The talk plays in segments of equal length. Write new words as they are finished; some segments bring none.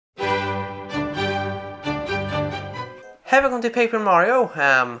Hej, välkommen till Paper Mario.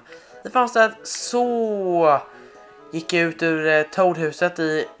 Det fanns att så gick jag ut ur Toadhuset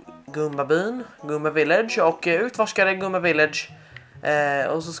i Goombabyn, Goomba Village, och utforskade Goomba Village.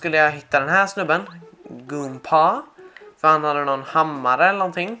 Och så skulle jag hitta den här snubben, Goomba, för han hade någon hammare eller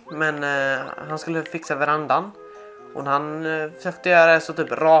någonting, men han skulle fixa verandan. Och när han försökte göra det så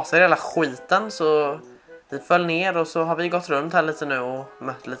typ rasade hela skiten, så vi föll ner, och så har vi gått runt här lite nu och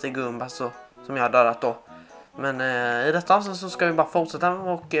mött lite Goomba som jag har dödat då. Men i detta avsnitt så ska vi bara fortsätta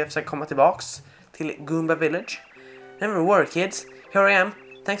och försöka komma tillbaks till Goomba Village. Never worry kids, here I am.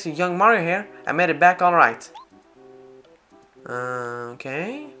 Thanks to young Mario here, I made it back all right.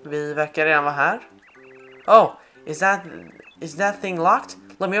 Okej, vi verkar redan vara här. Oh, is that thing locked?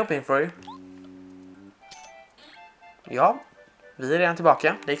 Let me open it for you. Ja, vi är redan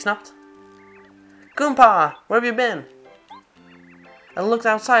tillbaka, det gick snabbt. Goomba, where have you been? I looked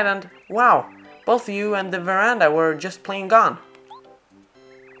outside and wow, both you and the veranda were just plain gone.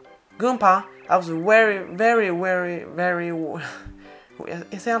 Goomba, I was very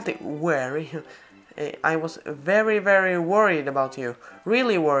jag säger alltid wary. I was very worried about you.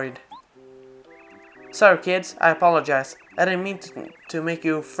 Really worried. Sorry kids, I apologize. I didn't mean to make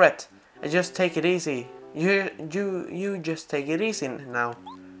you fret. I just take it easy. You just take it easy now.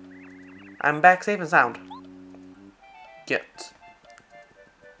 I'm back safe and sound. Good.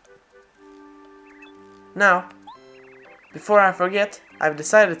 Now, before I forget, I've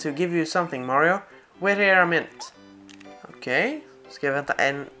decided to give you something, Mario. Wait here a minute. Okej, ska jag vänta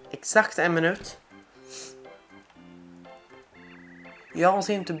exakt en minut. You all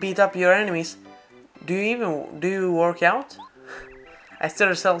seem to beat up your enemies. Do you work out? I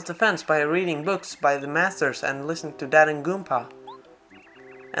study self-defense by reading books by the masters and listening to Dad and Goomba.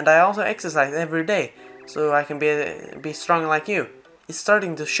 And I also exercise every day, so I can be strong like you. It's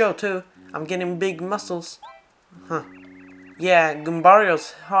starting to show too. I'm getting big muscles. Huh. Yeah,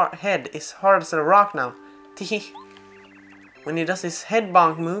 Goombario's head is hard as a rock now. Teehee. When he does his head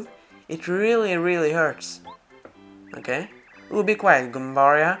bonk move, it really hurts. Okay. Ooh, be quiet,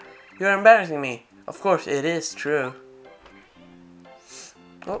 Goombario. You're embarrassing me. Of course, it is true.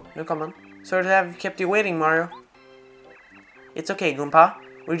 Oh, no comment. Sorry to have kept you waiting, Mario. It's okay, Goomba.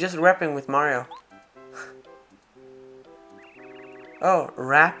 We're just rapping with Mario. Oh,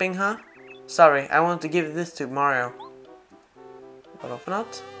 rapping, huh? Sorry, I want to give this to Mario. But open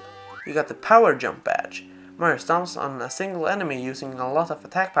not. You got the power jump badge. Mario stomps on a single enemy using a lot of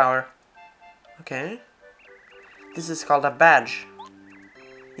attack power. Okay. This is called a badge.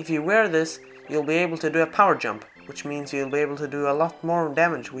 If you wear this, you'll be able to do a power jump, which means you'll be able to do a lot more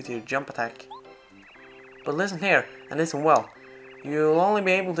damage with your jump attack. But listen here, and listen well. You'll only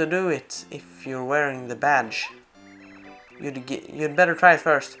be able to do it if you're wearing the badge. You'd better try it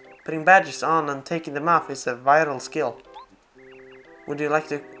first. Putting badges on and taking them off is a vital skill. Would you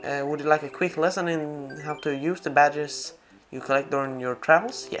like a quick lesson in how to use the badges you collect during your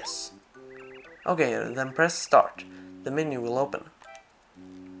travels? Yes. Okay, then press start. The menu will open.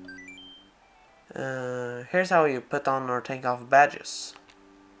 Here's how you put on or take off badges.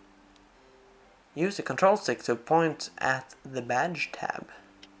 Use the control stick to point at the badge tab.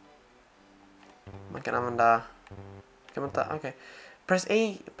 Man kan använda... Okay. Press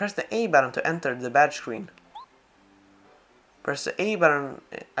the A button to enter the badge screen. Press the A button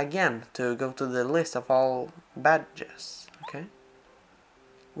again to go to the list of all badges. Okay.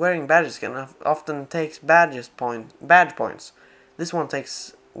 Wearing badges can often takes badge points. This one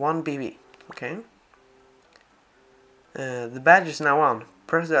takes 1 BB. Okay. The badge is now on.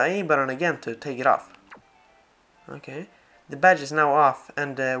 Press the A button again to take it off. Okay. The badge is now off,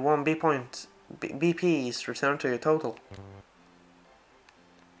 and 1 BP is returned to your total.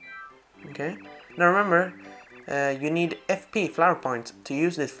 Okay. Now remember, you need FP flower points to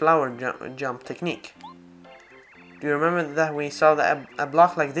use this flower jump technique. Do you remember that we saw a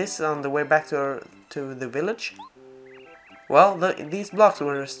block like this on the way back to the village? Well, these blocks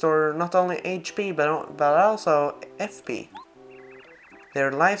will restore not only HP but also FP.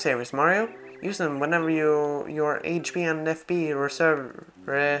 They're lifesavers, Mario. Use them whenever your HP and FP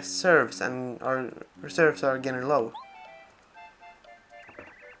reserves are getting low.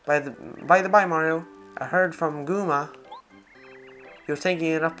 By the by, Mario, I heard from Goomba you're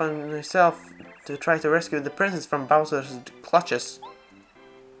taking it up on yourself to try to rescue the princess from Bowser's clutches.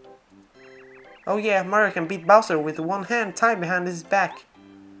 Oh yeah, Mario can beat Bowser with one hand tied behind his back.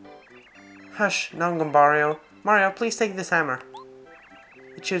 Hush, now Goombario. Mario, please take this hammer.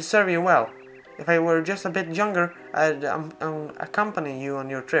 It should serve you well. If I were just a bit younger, I'd accompany you on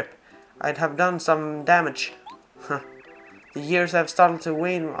your trip. I'd have done some damage. The years have started to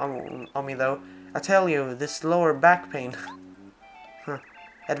weigh on me though, I tell you, this lower back pain. Huh.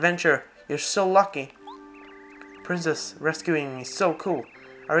 Adventure, you're so lucky. Princess, rescuing me, so cool.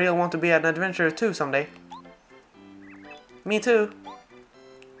 I really want to be an adventurer too someday. Me too.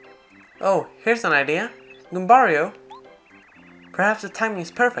 Oh, here's an idea. Goombario. Perhaps the timing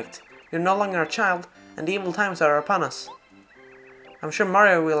is perfect. You're no longer a child, and the evil times are upon us. I'm sure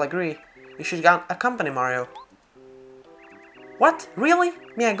Mario will agree. You should accompany Mario. What? Really?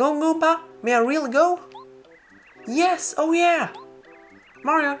 May I go, Goomba? May I really go? Yes! Oh yeah!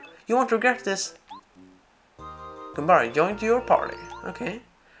 Mario, you won't regret this. Goombario joined your party. Okay.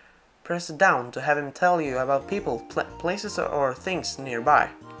 Press down to have him tell you about people, places or things nearby.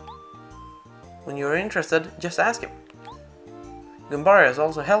 When you're interested, just ask him. Goombario is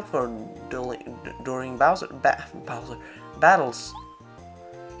also helpful during battles.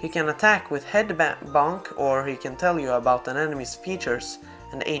 He can attack with head bonk, or he can tell you about an enemy's features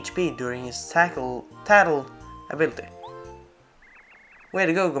and HP during his tattle ability. Way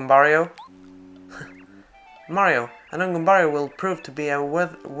to go, Goombario! Mario, I know Goombario will prove to be a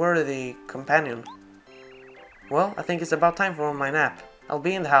worthy companion. Well, I think it's about time for my nap. I'll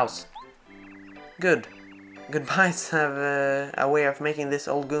be in the house. Good. Goodbyes have a way of making this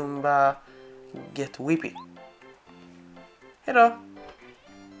old Goomba get weepy. Hello.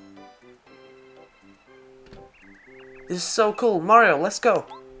 This is so cool. Mario, let's go.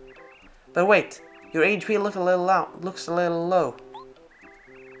 But wait, your HP looks a little low.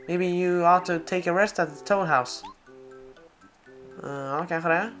 Maybe you ought to take a rest at the Toad House. Ja, kanske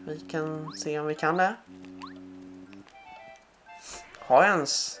det. Vi kan se om vi kan det. Har jag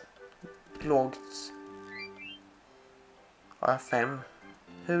ens lågt? Har jag 5?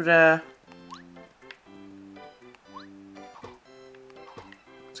 Hur...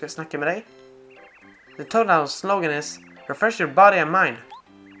 Ska jag snacka med dig? The Toad House slogan is refresh your body and mind.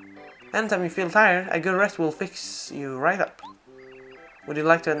 Anytime you feel tired, a good rest will fix you right up. Would you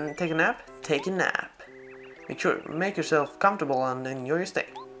like to take a nap? Take a nap. Make yourself comfortable and enjoy your stay.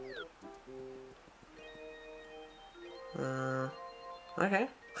 Okay.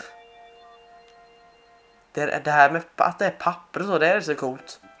 Det här med att det är papper och så, det är så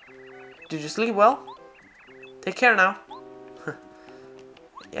coolt. Did you sleep well? Take care now.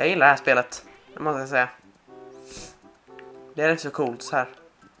 Jag gillar det här spelet, det måste jag säga. Det är så coolt så här.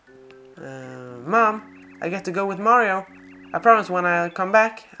 Mom, I get to go with Mario. I promise when I come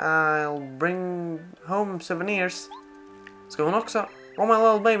back, I'll bring home souvenirs. Ska hon också? Oh my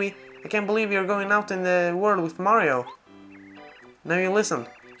little baby, I can't believe you're going out in the world with Mario. Now you listen.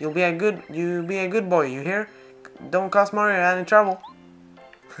 You be a good boy, you hear? Don't cause Mario any trouble.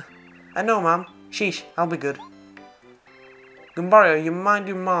 I know, Mom. Sheesh, I'll be good. Goombario, you mind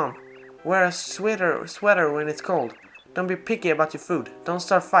your mom. Wear a sweater when it's cold. Don't be picky about your food. Don't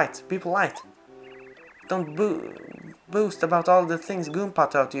start fights. Be polite. Don't boast about all the things Goomba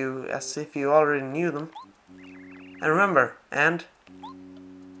taught you as if you already knew them. And remember,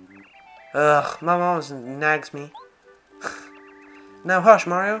 ugh, my mom nags me. Now hush,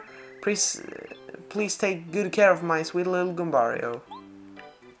 Mario. Please take good care of my sweet little Goombario.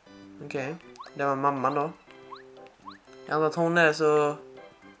 Okej, det var mamman då. Jag antar att hon är så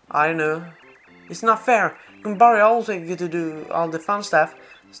arg nu. It's not fair. Goombario also get to do all the fun stuff.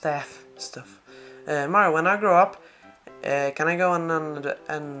 Mario, when I grow up, can I go on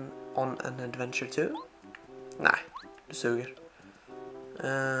an adventure too? Nej, du suger.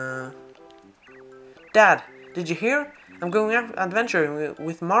 Dad, did you hear? I'm going adventuring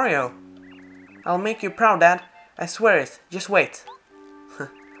with Mario. I'll make you proud, Dad. I swear it. Just wait.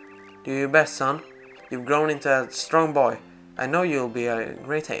 Do your best, son. You've grown into a strong boy. I know you'll be a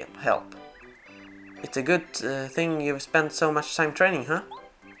great help. It's a good thing you've spent so much time training, huh?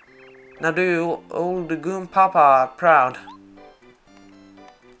 Now do you old Goompapa proud.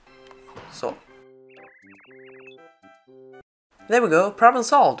 So. There we go, problem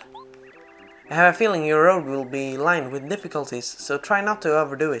solved. I have a feeling your road will be lined with difficulties, so try not to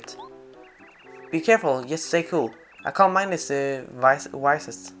overdo it. Be careful, just stay cool. A calm mind is the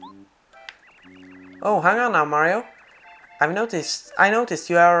wisest. Oh, hang on now, Mario. I noticed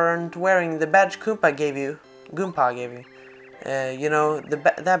you aren't wearing the badge Goomba gave you. You know,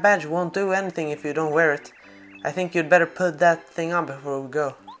 that badge won't do anything if you don't wear it. I think you'd better put that thing on before we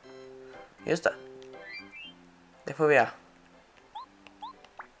go. Just det. Det får vi göra.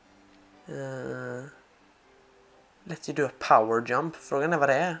 Let you do a power jump. Frågan är vad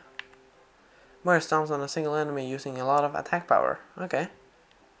det är. Mario stomps on a single enemy using a lot of attack power. Okej. Okay.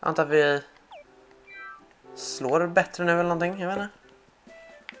 Antar att vi slår bättre nu eller någonting. Jag vet inte.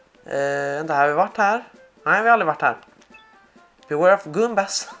 Vänta, har vi varit här? Nej, vi har aldrig varit här. Beware of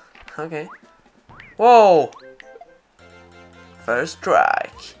Goombas. Okej. Okay. Wow! First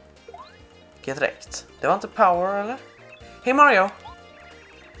strike. Get direkt. Det var inte power, eller? Hey Mario!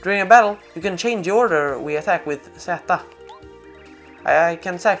 During a battle, you can change the order we attack with Z. I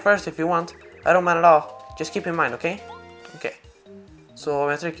can attack first if you want. I don't mind at all. Just keep in mind, okay? Okej. Så om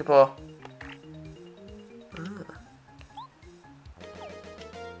jag trycker på...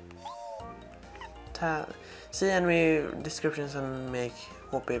 See enemy descriptions and make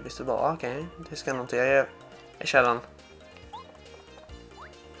HP visible. Okej, det ska nog inte jag kör den.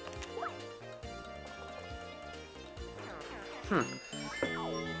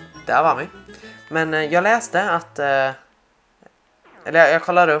 Där var vi. Men jag läste att... eller jag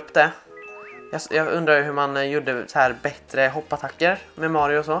kollade upp det. Jag undrar hur man gjorde så här bättre hoppattacker med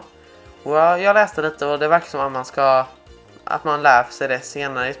Mario och så. Och jag läste lite och det verkar som att man ska... att man lär sig det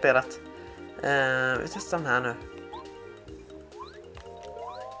senare i spelet. Vi testar den här nu.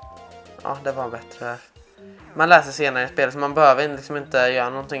 Ja, det var bättre. Man lär sig senare i spelet så man behöver liksom inte göra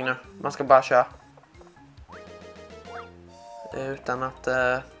någonting nu. Man ska bara köra. Utan att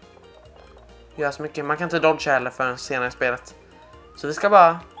göra så mycket. Man kan inte dodge heller förrän senare i spelet. Så vi ska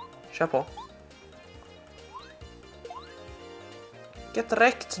bara köra på. Get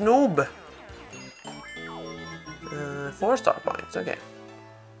direkt, noob! 4 star points, okej.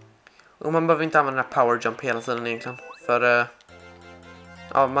 Och man behöver inte använda power jump hela tiden egentligen. För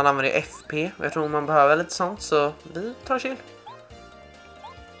ja, man använder FP. Jag tror man behöver lite sånt, så vi tar chill.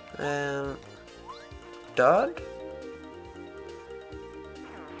 Död.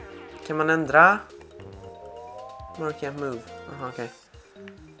 Kan man ändra? More can't move. Aha, okej.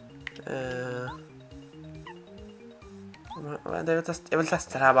 Jag vill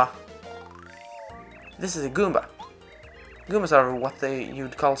testa det här bara. This is a Goomba. Goombas are what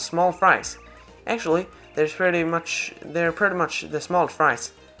you'd call small fries. Actually, they're pretty much the small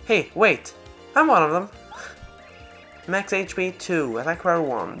fries. Hey, wait! I'm one of them. Max HP 2, attack power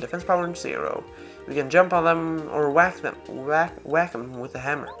 1, defense power 0. We can jump on them or whack them with a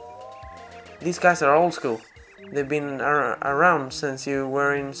hammer. These guys are old school. They've been around since you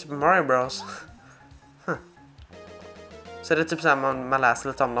were in Super Mario Bros. Huh. Så det är typ så här man läser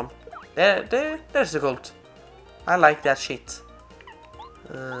lite om dem. Det är så coolt. I like that shit.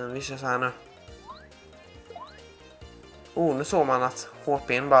 Vi kör så här nu. Nu såg man att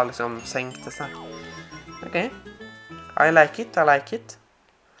HP:n bara liksom sänkte sig. Okej. I like it.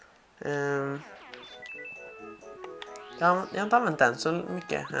 Jag har inte använt den så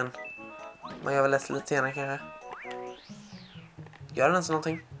mycket än. Man gör väl läsa lite senare kanske. Gör den ens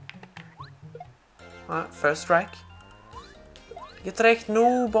någonting? First strike. Get direkt,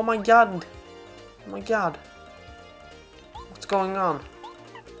 noob, oh my god. Oh my god. What's going on?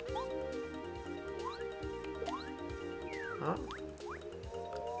 Ja.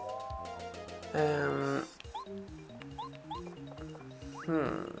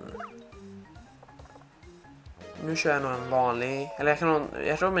 Nu kör jag nog en vanlig... Eller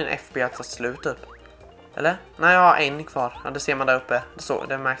jag tror min FB har tagit slut upp. Eller? Nej, jag har en kvar. Ja, det ser man där uppe.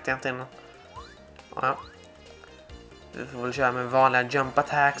 Det märkte jag inte innan. Ja. Vi får väl köra med vanliga jump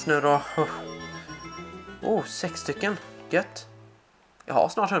attacks nu då. 6 stycken. Gött. Jag har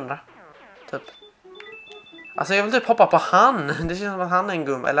snart 100. Typ. Alltså jag vill typ hoppa på han. Det känns som att han är en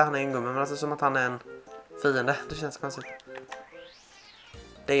Goomba. Eller han är en Goomba. Men alltså som att han är en fiende. Det känns konstigt.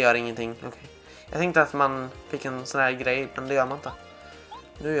 Det gör ingenting. Okej. Jag tänkte att man fick en sån här grej. Men det gör man inte.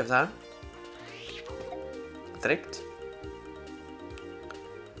 Nu gör vi så här. Direkt.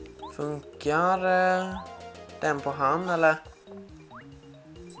 Funkar den på han eller?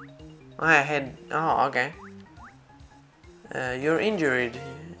 Nej, jaha, okej. You're injured.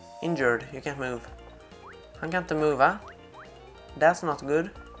 You can't move. Han kan inte mova. That's not good.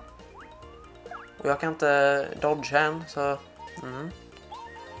 Och jag kan inte dodge än, så...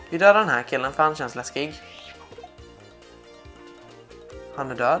 Vi dödar den här killen för han känns läskig.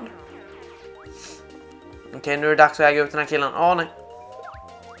 Han är död. Okej, nu är det dags att äga ut den här killen. Nej.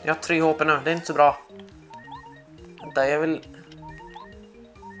 Jag har 3 HP nu, det är inte så bra. Vänta, jag vill...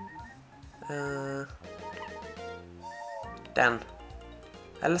 Den.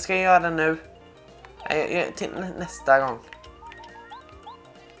 Eller ska jag göra den nu? Till nästa gång.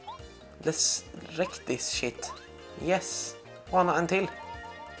 Let's wreck this shit. Yes. En till.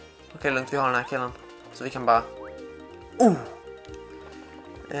 Okej, lugnt, vi har den här killen. Så vi kan bara...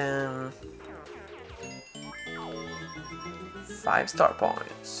 5 star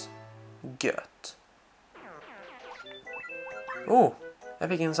points. Gött. Jag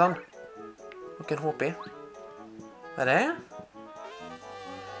fick en sån. Och en HP. Vad är det?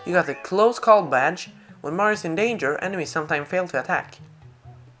 You got a close call badge. When Mario's in danger, enemies sometimes fail to attack.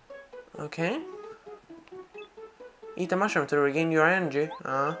 Okej. Eat a mushroom to regain your energy.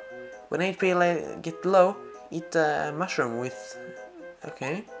 When HP get low, eat a mushroom with...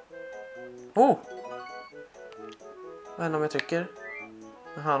 Okej. Oh! Vad händer om jag trycker?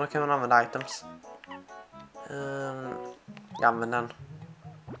 Jaha, då kan man använda items. Jag använder den.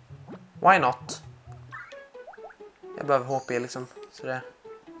 Why not? Jag behöver HP liksom. Så det...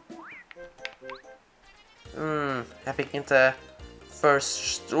 jag fick inte...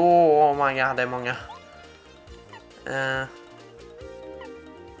 First... Oh my god, det är många.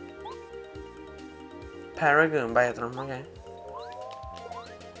 Goomba heter de, okej.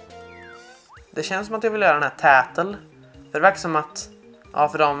 Det känns som att jag vill göra den här tätel. För det verkar som att... Ja,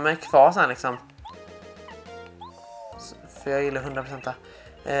 för de är kvar sen liksom. För jag gillar 100%.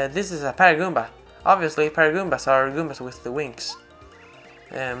 This is a Goomba. Obviously, Goombas are Goombas with the wings.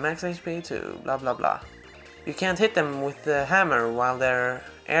 Max HP 2, blah blah blah. You can't hit them with the hammer while they're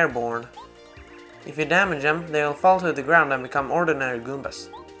airborne. If you damage them, they'll fall to the ground and become ordinary Goombas.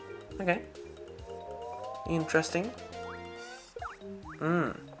 Okay. Interesting.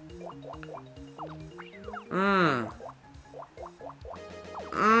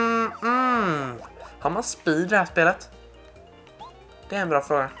 Har man speed i det här spelet? Det är en bra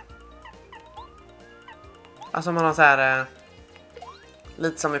fråga. Alltså man har så här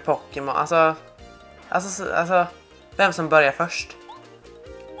lite som i Pokémon. Alltså vem som börjar först?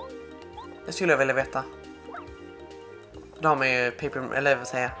 Det skulle jag vilja veta. Då har man ju eller vad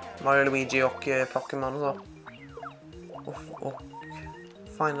säger jag, Mario, Luigi och Pokémon och så. Och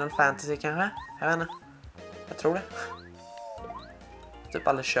Final Fantasy kanske? Jag vet inte. Jag tror det. Typ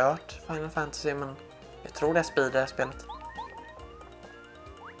aldrig kört Final Fantasy, men jag tror det är speed i det här spelet.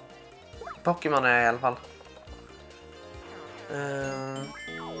 Pokémon är i alla fall.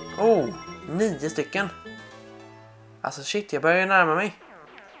 9 stycken. Alltså shit, jag börjar ju närma mig.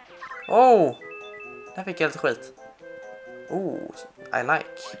 Där fick jag lite skit. I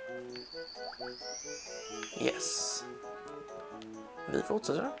like. Yes. Vi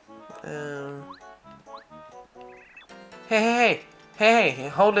fortsätter. Hey,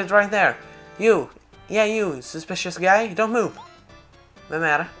 hold it right there. You, suspicious guy, don't move. Vem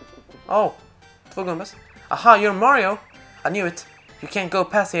är det? 2 Goombas. Aha, you're Mario. I knew it. You can't go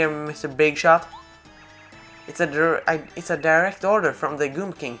past here, Mr. Big Shot. It's a direct order from the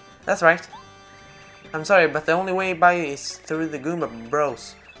Goomba King. That's right. I'm sorry, but the only way by is through the Goomba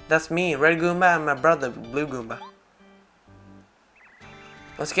Bros. That's me, Red Goomba, and my brother, Blue Goomba.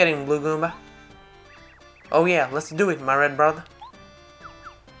 Let's get him, Blue Goomba. Oh yeah, let's do it, my red brother.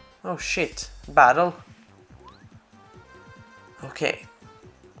 Oh shit, battle. Okej.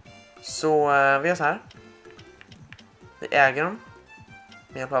 Så vi gör så här. Vi äger dem.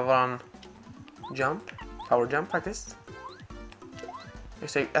 Med hjälp av våran jump. Power jump faktiskt.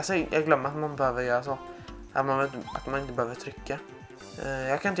 Alltså, jag glömmer att man behöver göra så. Att man inte behöver trycka.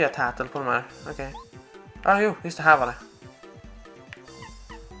 Jag kan inte göra tätel på de här. Okej. Jo, just det, här var det.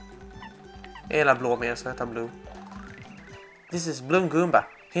 Jag gillar blå mer, så jag tar blue. This is Blue Goomba.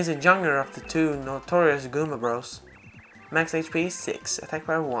 He's a younger of the 2 notorious Goomba Bros. Max HP 6, attack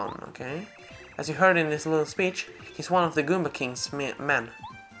power 1, okay. As you heard in his little speech, he's one of the Goomba King's men.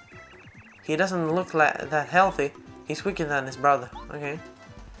 He doesn't look that healthy. He's weaker than his brother, okay.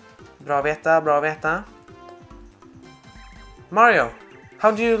 Bra veta. Mario,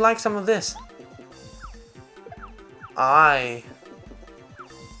 how do you like some of this? Jag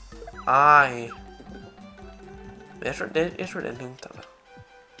tror det är lugnt alltså.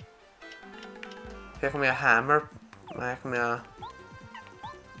 För jag kommer göra hammer. Nej, jag kommer göra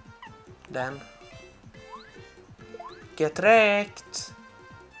den. Get räckt.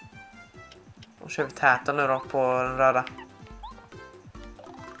 Och kör vi täten nu då på den röda.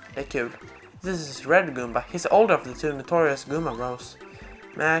 Det är kul. This is Red Goomba. He's older of the 2 notorious Goomba Bros.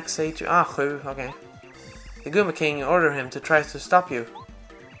 Max 7, okay. The Goomba King ordered him to try to stop you.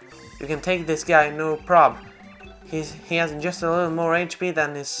 You can take this guy, no prob. He has just a little more HP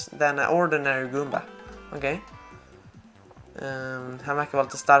than an ordinary Goomba. Okay. Han verkar vara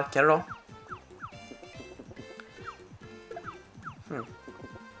lite starkare då.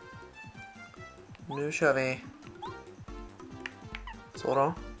 Nu kör vi så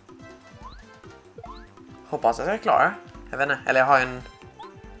då. Hoppas att jag är klar. Jag vet inte. Eller jag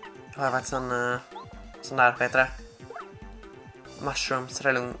har faktiskt en sån där, vad heter det? Mushrooms.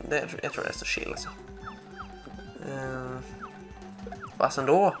 Jag tror det är så chill alltså. Vad sen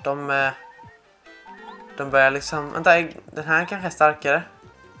då? De börjar liksom... Vänta, den här kanske är starkare.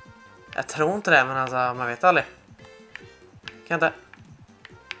 Jag tror inte det, men alltså, man vet aldrig. Kan inte...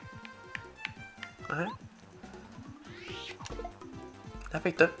 Nej. Där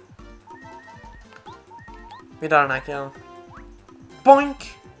fick du. Vi drar den här killen.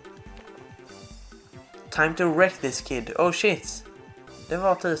 Boink! Time to wreck this kid. Oh shit. Det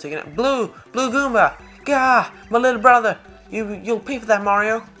var 10 stycken. Blue Goomba! Gah! My little brother! You'll pay for that,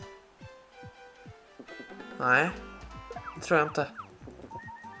 Mario! Nej. Det tror jag inte.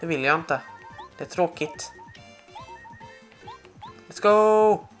 Det vill jag inte. Det är tråkigt. Let's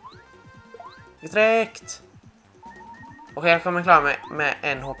go! Direkt! Okej, jag kommer klara mig med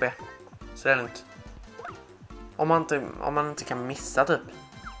 1 HP. Så det är lugnt. Om man inte kan missa typ.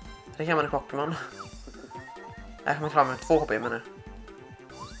 Det kan man i Pokémon. Jag kommer klara mig med 2 HP men nu.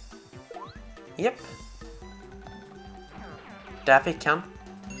 Japp. Där fick han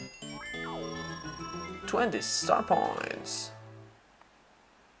 20 star points.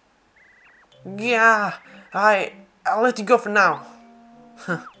 Yeah, I'll let you go for now.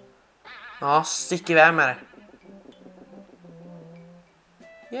 Ja, stick iväg med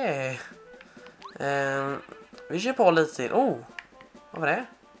det. Yeah. Vi kör på lite till. Oh, vad var det?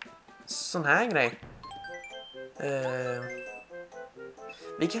 Sån här grej.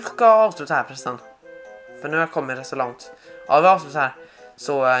 Vi kanske ska avsluta här förresten. För nu har jag kommit det så långt. Ja, vi avslutar här.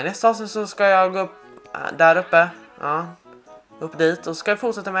 Så nästa avsnitt så ska jag gå upp där uppe. Ja, upp dit. Och så ska vi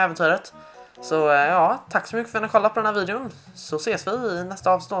fortsätta med äventyret. Så ja, tack så mycket för att ni kollade på den här videon. Så ses vi i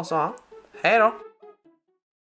nästa avsnitt. Så hej då!